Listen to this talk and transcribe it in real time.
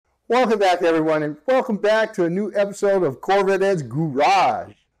Welcome back, everyone, and welcome back to a new episode of Corvette Ed's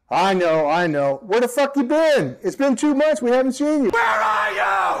Garage. I know. Where the fuck you been? It's been 2 months. We haven't seen you. Where are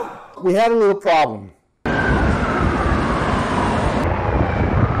you? We had a little problem.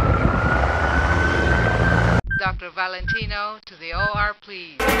 Dr. Valentino, to the OR,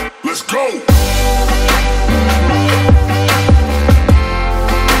 please. Let's go!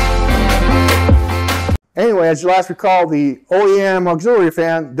 Anyway, as you last recall, the OEM auxiliary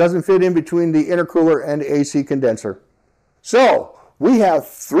fan doesn't fit in between the intercooler and the AC condenser. So, we have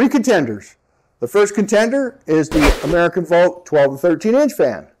 3 contenders. The first contender is the American Volt 12 to 13 inch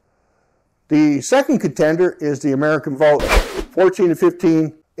fan. The second contender is the American Volt 14 to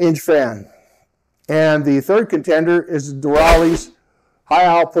 15 inch fan. And the third contender is the Derale's high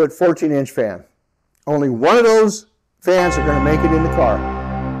output 14 inch fan. Only one of those fans are going to make it in the car.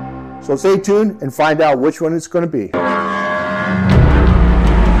 So stay tuned and find out which one it's going to be.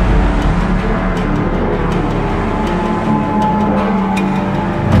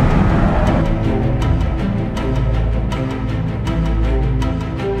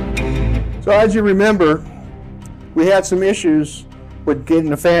 So as you remember, we had some issues with getting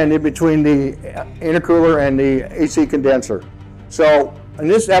the fan in between the intercooler and the AC condenser. So in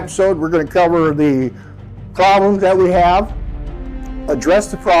this episode, we're going to cover the problems that we have, address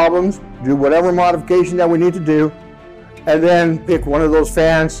the problems, do whatever modification that we need to do, and then pick one of those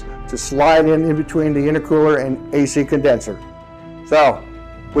fans to slide in between the intercooler and AC condenser. So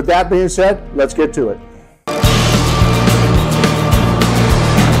with that being said, let's get to it.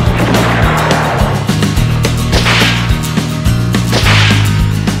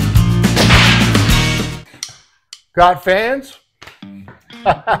 Got fans?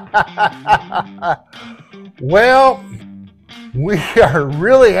 Well, we are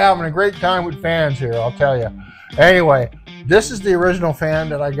really having a great time with fans here, I'll tell you. Anyway, this is the original fan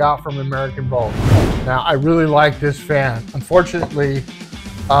that I got from American Volt. Now, I really like this fan. Unfortunately,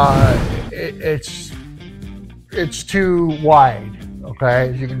 it's too wide, okay?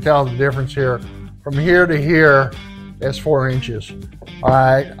 As you can tell the difference here. From here to here is 4 inches. All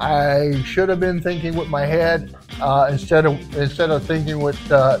right, I should have been thinking with my head instead of thinking with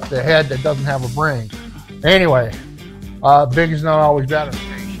the head that doesn't have a brain. Anyway, big is not always better.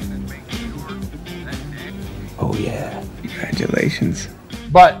 Oh yeah, congratulations.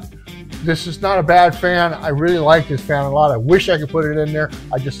 But this is not a bad fan. I really like this fan a lot. I wish I could put it in there.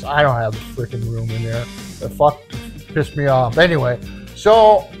 I don't have the freaking room in there. The fuck pissed me off. Anyway,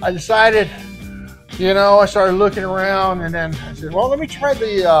 so I decided, I started looking around, and then I said, well, let me try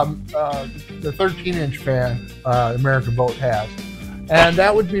the 13 inch fan American Volt has. And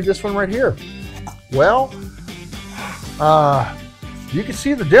that would be this one right here. Well, you can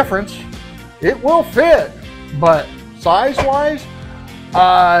see the difference. It will fit, but size-wise,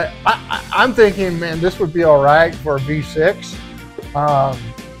 I'm thinking, man, this would be all right for a V6,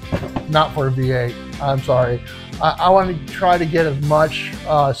 not for a V8. I'm sorry. I want to try to get as much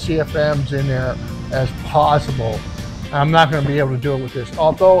CFMs in there as possible. I'm not going to be able to do it with this.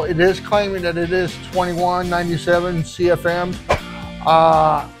 Although it is claiming that it is 2197 CFMs.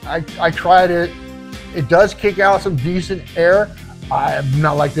 I tried it. It does kick out some decent air. I'm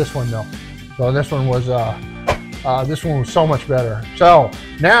not like this one though. So this one was so much better. So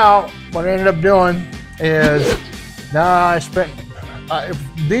now what I ended up doing is I spent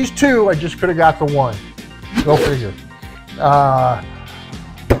these two. I just could have got the one. Go figure. I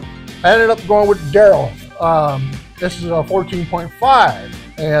ended up going with Derale. This is a 14.5,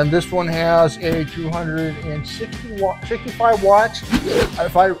 and this one has a 265 watts.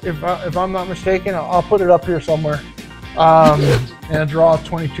 If I'm not mistaken, I'll put it up here somewhere. And it draws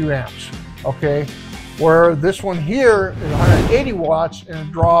 22 amps. Okay, where this one here is 180 watts and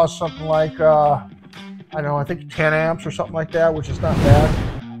it draws something like I think 10 amps or something like that, which is not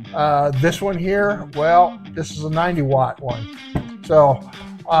bad. This one here, well, this is a 90 watt one. So.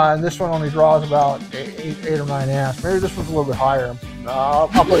 And this one only draws about 8 or 9 amps. Maybe this one's a little bit higher. I'll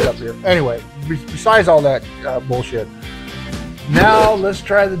put it up here. Anyway, besides all that bullshit. Now let's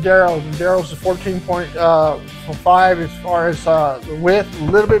try the Derale. The Darale's a 14.5 as far as the width, a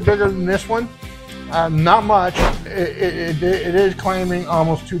little bit bigger than this one. Not much. It is claiming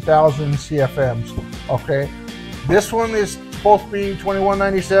almost 2,000 CFMs. Okay, this one is supposed to be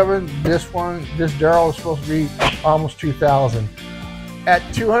 2197. This Derale is supposed to be almost 2,000. At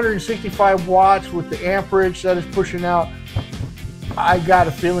 265 watts with the amperage that is pushing out, I got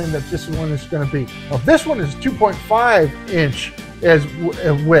a feeling that this is one is going to be. Now this one is 2.5 inch as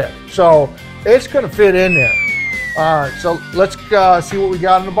width, so it's going to fit in there. So let's see what we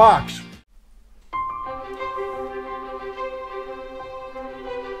got in the box.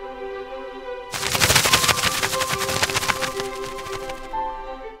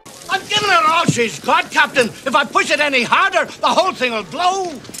 all she's got, Captain. If I push it any harder, the whole thing will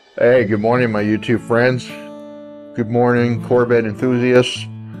blow. Hey, good morning, my YouTube friends. Good morning, Corvette enthusiasts.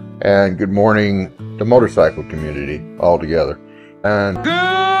 And good morning, the motorcycle community all together. And Good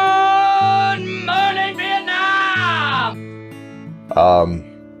morning, Vietnam!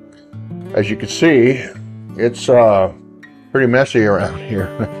 As you can see, it's pretty messy around here.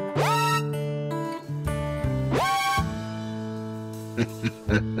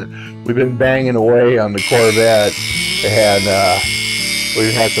 We've been banging away on the Corvette, and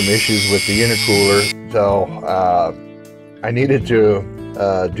we've had some issues with the intercooler, so I needed to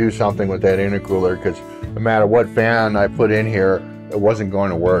do something with that intercooler, because no matter what fan I put in here, it wasn't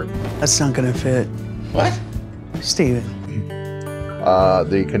going to work. That's not gonna fit. What? Steven.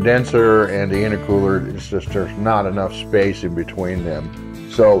 The condenser and the intercooler, it's just there's not enough space in between them.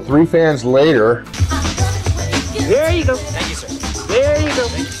 So 3 fans later, There you go. Thank you, sir. There you go.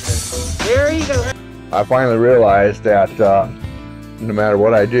 Thank you, sir. There you go. I finally realized that no matter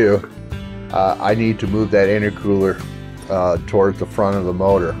what I do, I need to move that intercooler towards the front of the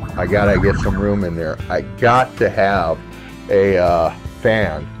motor. I gotta get some room in there. I got to have a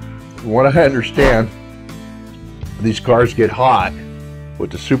fan. From what I understand, these cars get hot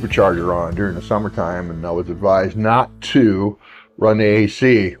with the supercharger on during the summertime, and I was advised not to run the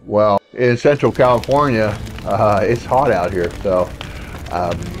AC. Well, in Central California, it's hot out here, so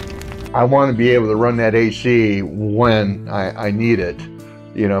I want to be able to run that AC when I need it.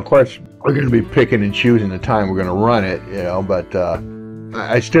 You know, of course, we're going to be picking and choosing the time we're going to run it, you know, but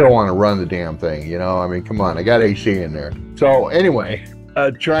I still want to run the damn thing, you know. I mean, come on, I got AC in there. So anyway,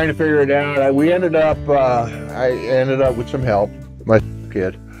 trying to figure it out. I ended up with some help, my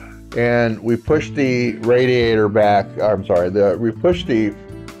kid, and we pushed the radiator back. I'm sorry, we pushed the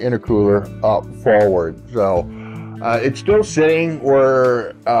intercooler up forward. So it's still sitting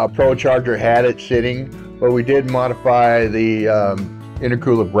where Supercharger had it sitting, but we did modify the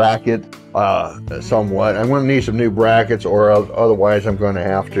intercooler bracket somewhat. I'm going to need some new brackets, or otherwise I'm going to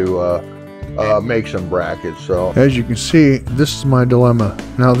have to make some brackets. So as you can see, this is my dilemma.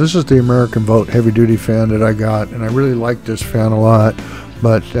 Now, this is the American Vote heavy duty fan that I got, and I really like this fan a lot,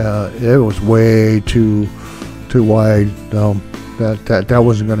 but it was way too wide. That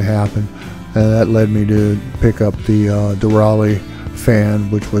wasn't going to happen, and that led me to pick up the Derale fan,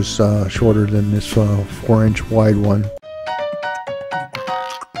 which was shorter than this 4-inch wide one.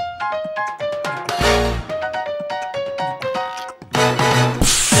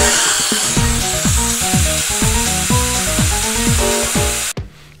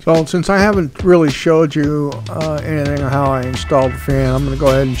 So since I haven't really showed you anything on how I installed the fan, I'm going to go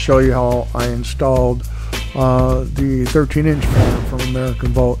ahead and show you how I installed the 13-inch fan from American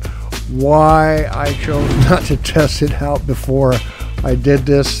Vote. Why I chose not to test it out before I did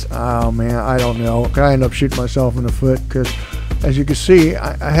this, oh man, I don't know. I ended up shooting myself in the foot, because as you can see,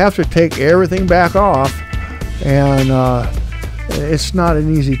 I have to take everything back off, and it's not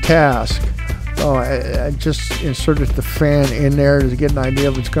an easy task. So I just inserted the fan in there to get an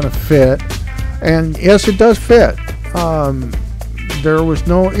idea if it's going to fit, and yes, it does fit. There was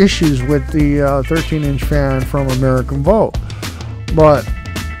no issues with the 13-inch fan from American Vote, but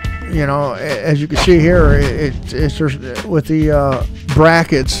you know, as you can see here, it's with the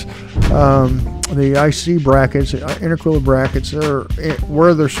brackets, the IC brackets, intercooler brackets, they're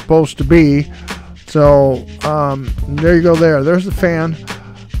where they're supposed to be. So there you go. There's the fan.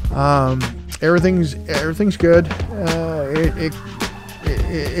 Everything's good.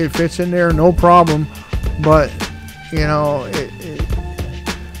 It fits in there, no problem. But you know,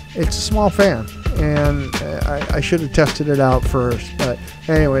 it's a small fan, and I should have tested it out first. But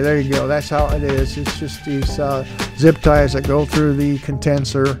anyway, there you go. That's how it is. It's just these zip ties that go through the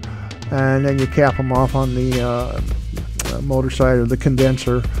condenser, and then you cap them off on the motor side of the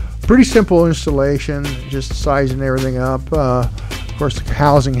condenser. Pretty simple installation, just sizing everything up. Of course, the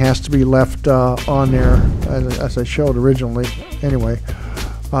housing has to be left on there, as I showed originally. Anyway,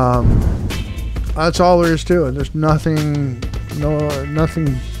 that's all there is to it. There's nothing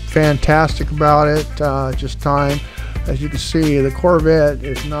fantastic about it. Just time. As you can see, the Corvette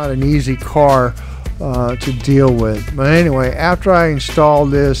is not an easy car to deal with. But anyway, after I installed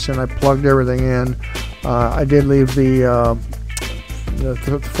this and I plugged everything in, I did leave the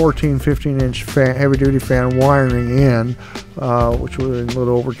 15-inch fan, heavy-duty fan wiring in, which was a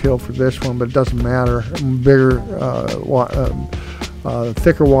little overkill for this one, but it doesn't matter. Bigger,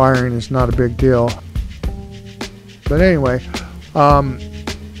 thicker wiring is not a big deal. But anyway,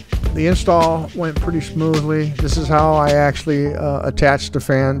 the install went pretty smoothly. This is how I actually attached the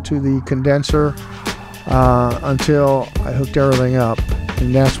fan to the condenser until I hooked everything up.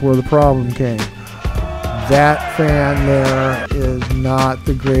 And that's where the problem came. That fan there is not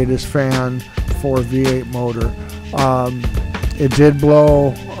the greatest fan for a V8 motor. It did blow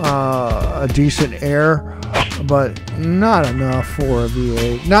a decent air, but not enough for a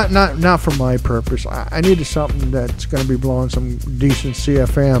V8. Not for my purpose. I needed something that's going to be blowing some decent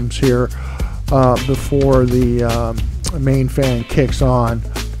CFMs here before the main fan kicks on.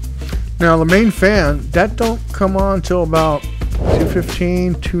 Now the main fan, that don't come on until about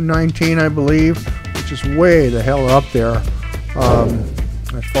 215, 219, I believe, which is way the hell up there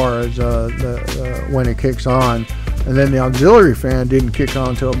as far as when it kicks on. And then the auxiliary fan didn't kick on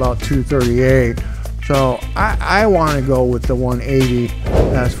until about 238. So I want to go with the 180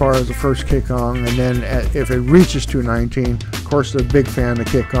 as far as the first kick on, and then if it reaches 219, of course the big fan to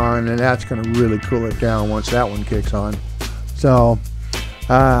kick on, and that's going to really cool it down once that one kicks on. So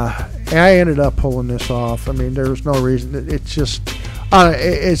I ended up pulling this off. I mean, there's no reason. It's just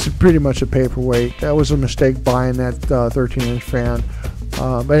it's pretty much a paperweight. That was a mistake buying that 13-inch fan.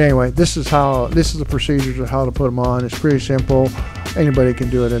 But anyway, this is the procedures of how to put them on. It's pretty simple. Anybody can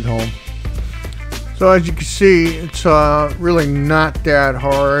do it at home. So as you can see, it's really not that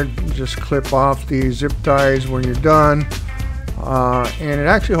hard. Just clip off the zip ties when you're done. And it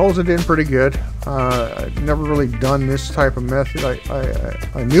actually holds it in pretty good. I've never really done this type of method.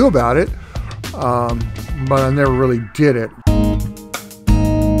 I knew about it, but I never really did it.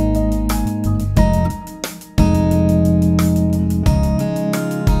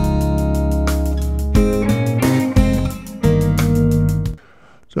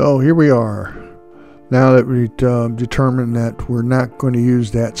 So here we are. Now that we determined that we're not going to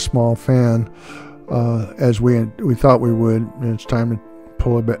use that small fan as we thought we would, and it's time to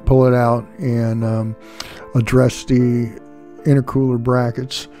pull it out and address the intercooler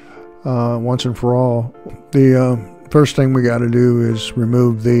brackets once and for all. The first thing we got to do is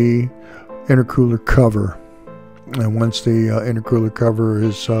remove the intercooler cover, and once the intercooler cover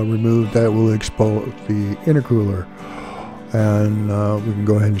is removed, that will expose the intercooler. And we can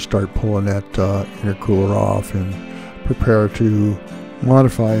go ahead and start pulling that intercooler off and prepare to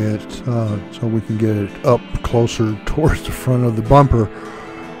modify it so we can get it up closer towards the front of the bumper.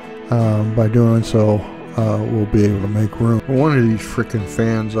 By doing so, we'll be able to make room for one of these freaking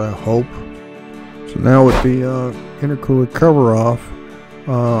fans, I hope. So now with the intercooler cover off,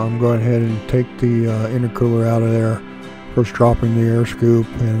 I'm going ahead and take the intercooler out of there, first dropping the air scoop,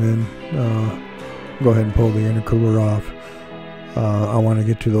 and then go ahead and pull the intercooler off. I want to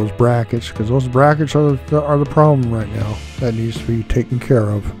get to those brackets, because those brackets are the problem right now. That needs to be taken care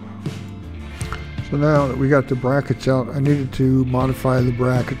of. So now that we got the brackets out, I needed to modify the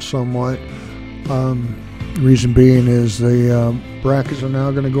brackets somewhat. Reason being is the brackets are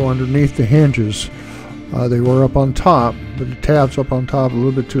now going to go underneath the hinges. They were up on top, but the tab's up on top a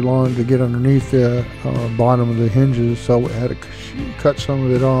little bit too long to get underneath the bottom of the hinges, so I had to cut some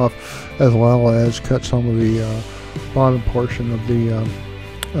of it off, as well as cut some of the bottom portion of the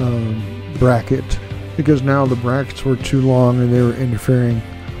bracket, because now the brackets were too long and they were interfering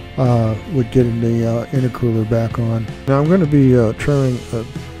with getting the intercooler back on. Now I'm going to be trimming a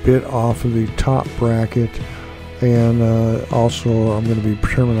bit off of the top bracket, and also I'm going to be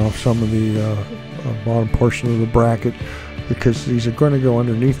trimming off some of the bottom portion of the bracket, because these are going to go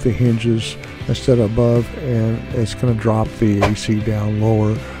underneath the hinges instead of above, and it's going to drop the AC down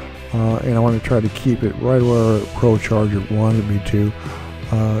lower. And I want to try to keep it right where Supercharger wanted me to.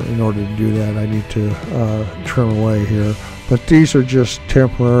 In order to do that, I need to trim away here. But these are just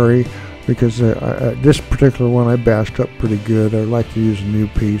temporary, because this particular one I bashed up pretty good. I'd like to use a new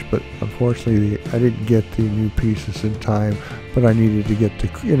piece, but unfortunately I didn't get the new pieces in time, but I needed to get the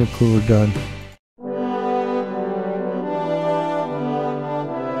intercooler done.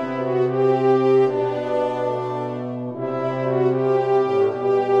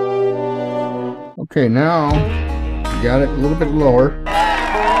 Okay, now you got it a little bit lower.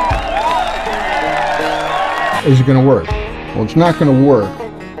 Is it going to work? Well, it's not going to work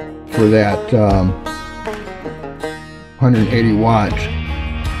for that 180 watt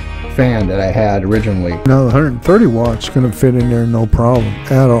fan that I had originally. Now the 130 watts is going to fit in there no problem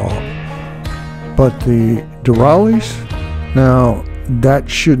at all. But the Derales, now that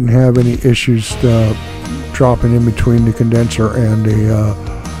shouldn't have any issues dropping in between the condenser and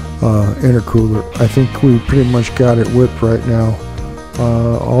the intercooler. I think we pretty much got it whipped right now.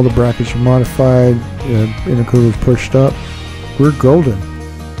 All the brackets are modified, intercooler's pushed up. We're golden.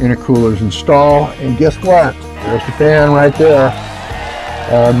 Intercooler's installed, and guess what? There's the fan right there.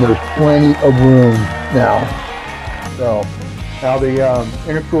 There's plenty of room now. So now the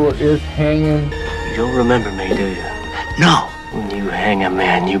intercooler is hanging. You don't remember me, do you? No. When you you hang a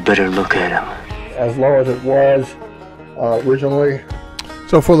man, you better look at him. As low as it was originally.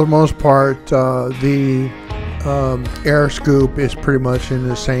 So for the most part, the air scoop is pretty much in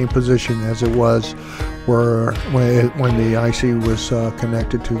the same position as it was when the IC was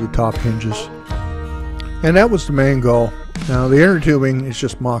connected to the top hinges. And that was the main goal. Now the inner tubing is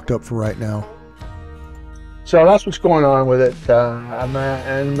just mocked up for right now. So that's what's going on with it. I'm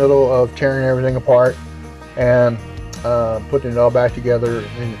in the middle of tearing everything apart and putting it all back together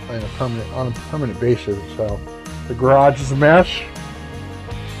on a permanent basis. So the garage is a mess.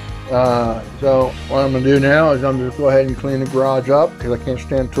 So what I'm going to do now is I'm going to go ahead and clean the garage up because I can't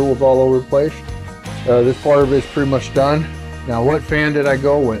stand tools all over the place. This part of it is pretty much done. Now what fan did I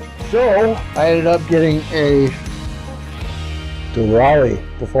go with? So I ended up getting a Derale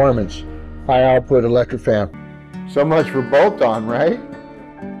Performance high output electric fan. So much for bolt-on, right?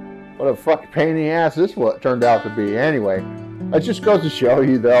 What a fucking pain in the ass this what turned out to be. Anyway, it just goes to show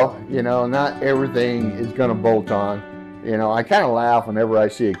you though, you know, not everything is gonna bolt on. You know, I kind of laugh whenever I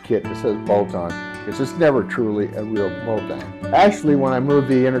see a kit that says bolt on, because it's never truly a real bolt on. Actually, when I moved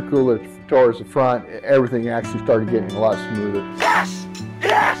the intercooler towards the front, everything actually started getting a lot smoother. Yes!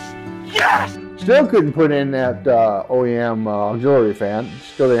 Yes! Yes! Still couldn't put in that OEM auxiliary fan.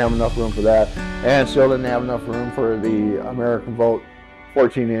 Still didn't have enough room for that. And still didn't have enough room for the American Volt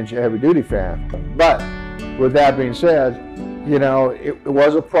 14-inch heavy-duty fan. But with that being said, you know, it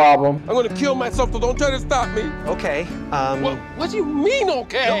was a problem. I'm gonna kill myself, so don't try to stop me. Okay. What do you mean,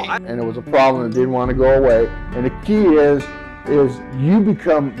 okay? No, And it was a problem that didn't want to go away. And the key is you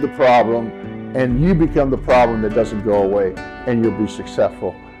become the problem, and you become the problem that doesn't go away, and you'll be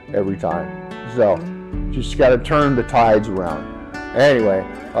successful every time. So, just got to turn the tides around. Anyway,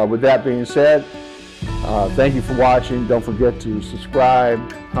 with that being said, thank you for watching. Don't forget to subscribe,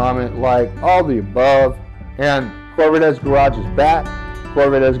 comment, like, all the above. And Corvette's Garage is back.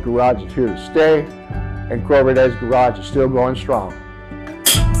 Corvette's Garage is here to stay. And Corvette's Garage is still going strong.